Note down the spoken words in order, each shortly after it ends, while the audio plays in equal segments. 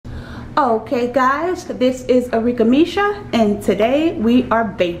Okay guys, this is Arickamisha and today we are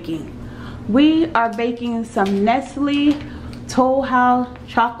baking. We are baking some Nestle Toll House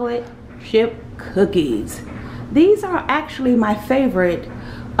chocolate chip cookies. These are actually my favorite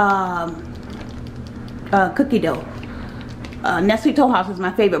cookie dough. Nestle Toll House is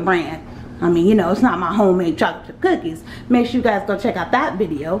my favorite brand. I mean, you know, it's not my homemade chocolate chip cookies. Make sure you guys go check out that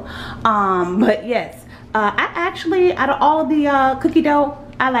video. But yes, I actually, out of all the cookie dough,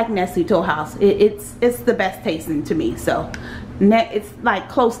 I like Nestle Toll House. It's the best tasting to me. So it's like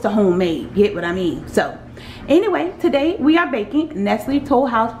close to homemade. Get what I mean? So anyway, today we are baking Nestle Toll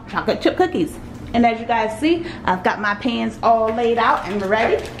House chocolate chip cookies. And as you guys see, I've got my pans all laid out and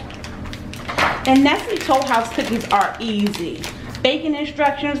ready. And Nestle Toll House cookies are easy. Baking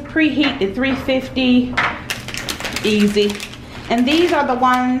instructions: preheat to 350. Easy. And these are the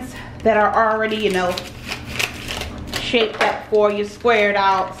ones that are already, you know, shaped up for you, squared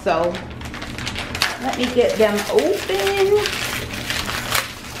out. So let me get them open.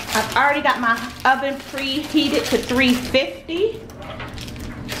 I've already got my oven preheated to 350.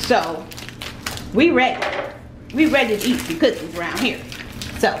 So we ready to eat some cookies around here.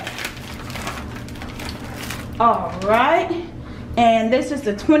 So all right, and this is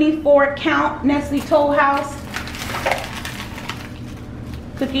the 24 count Nestle Toll House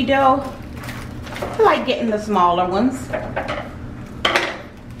cookie dough. I like getting the smaller ones.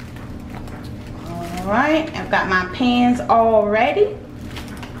 Alright, I've got my pans all ready.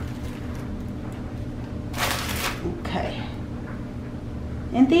 Okay.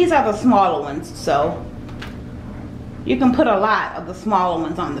 And these are the smaller ones, so you can put a lot of the smaller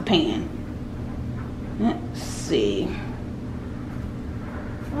ones on the pan. Let's see.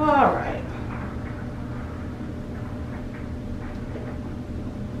 Alright.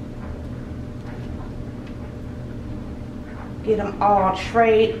 Get them all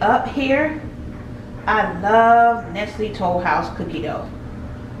trayed up here. I love Nestle Toll House cookie dough.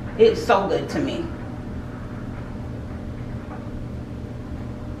 It's so good to me.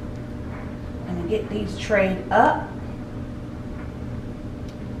 I'm gonna get these trayed up.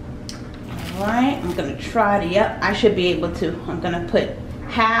 Alright, I'm gonna try to, yep, I should be able to. I'm gonna put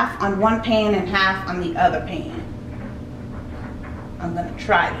half on one pan and half on the other pan. I'm gonna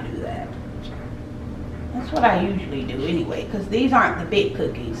try to do that. That's what I usually do anyway, because these aren't the big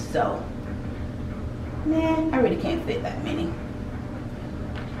cookies, so nah, I really can't fit that many.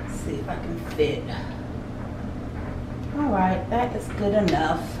 Let's see if I can fit. Alright, that is good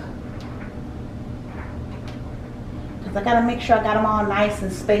enough. Because I gotta make sure I got them all nice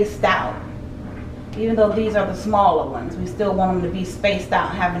and spaced out. Even though these are the smaller ones, we still want them to be spaced out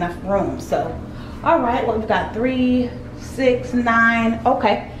and have enough room. So, alright, well, we've got 3, 6, 9,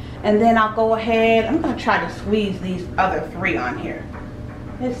 okay. And then I'll go ahead, I'm going to try to squeeze these other 3 on here.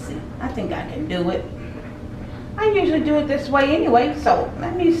 Let's see, I think I can do it. I usually do it this way anyway, so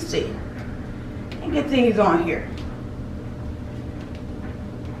let me see. And get these on here.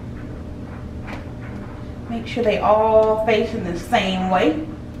 Make sure they all face in the same way.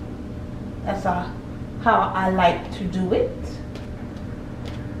 That's how I like to do it.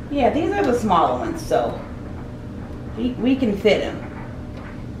 Yeah, these are the smaller ones, so we can fit them.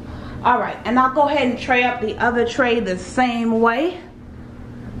 Alright, and I'll go ahead and tray up the other tray the same way.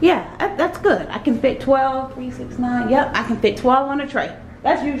 Yeah, that's good. I can fit 12, 3, 6, 9. Yep, I can fit 12 on a tray.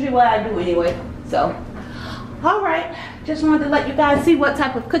 That's usually what I do anyway. So, alright, just wanted to let you guys see what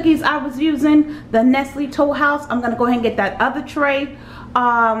type of cookies I was using. The Nestle Toll House. I'm going to go ahead and get that other tray.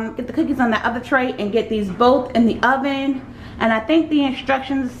 Get the cookies on that other tray and get these both in the oven. And I think the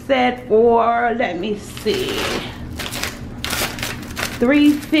instructions said for, let me see,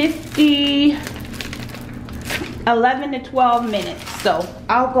 350, 11 to 12 minutes. So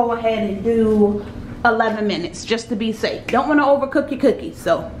I'll go ahead and do 11 minutes just to be safe. Don't want to overcook your cookies.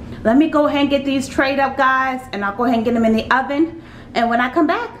 So let me go ahead and get these trayed up, guys, and I'll go ahead and get them in the oven. And when I come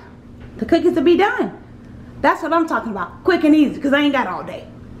back, the cookies will be done. That's what I'm talking about. Quick and easy, because I ain't got all day.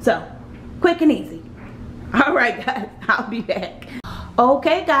 So quick and easy. All right, guys, I'll be back.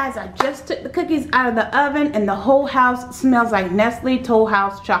 Okay guys, I just took the cookies out of the oven and the whole house smells like Nestle Toll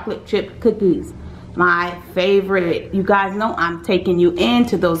House chocolate chip cookies. My favorite. You guys know I'm taking you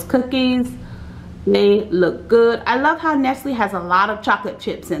into those cookies. They look good. I love how Nestle has a lot of chocolate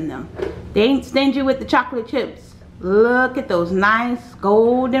chips in them. They ain't stingy with the chocolate chips. Look at those nice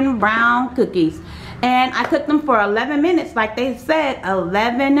golden brown cookies. And I cooked them for 11 minutes like they said,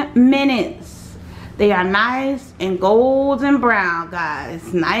 11 minutes. They are nice and golden brown,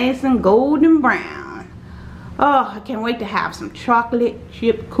 guys. Nice and golden brown. Oh, I can't wait to have some chocolate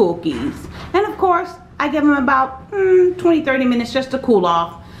chip cookies. And of course, I give them about 20-30 minutes just to cool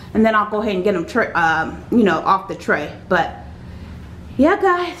off. and then I'll go ahead and get them you know, off the tray. But yeah,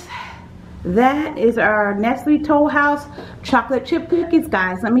 guys, that is our Nestle Toll House chocolate chip cookies,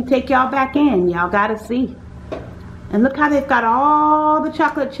 guys. Let me take y'all back in. Y'all gotta see. And look how they've got all the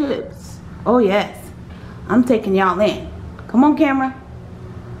chocolate chips. Oh yes, I'm taking y'all in. Come on, camera.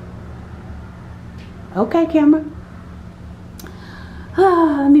 Okay, camera.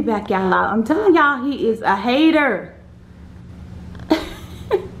 Let me back y'all out. I'm telling y'all, he is a hater.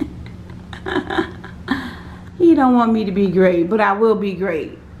 He don't want me to be great, but I will be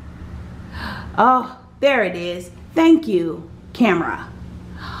great. Oh, there it is. Thank you, camera.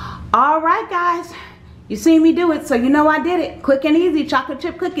 All right, guys. You seen me do it, so you know I did it. Quick and easy chocolate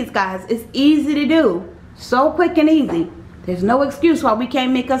chip cookies, guys. It's easy to do. So quick and easy. There's no excuse why we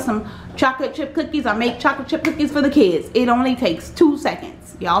can't make us some chocolate chip cookies or make chocolate chip cookies for the kids. It only takes 2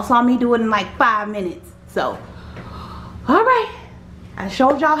 seconds. Y'all saw me do it in like 5 minutes. So, all right. I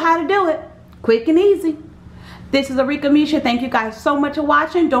showed y'all how to do it. Quick and easy. This is Arickamisha. Thank you guys so much for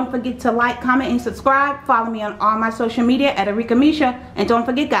watching. Don't forget to like, comment, and subscribe. Follow me on all my social media at Arickamisha. And don't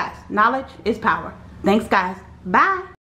forget, guys, knowledge is power. Thanks, guys. Bye.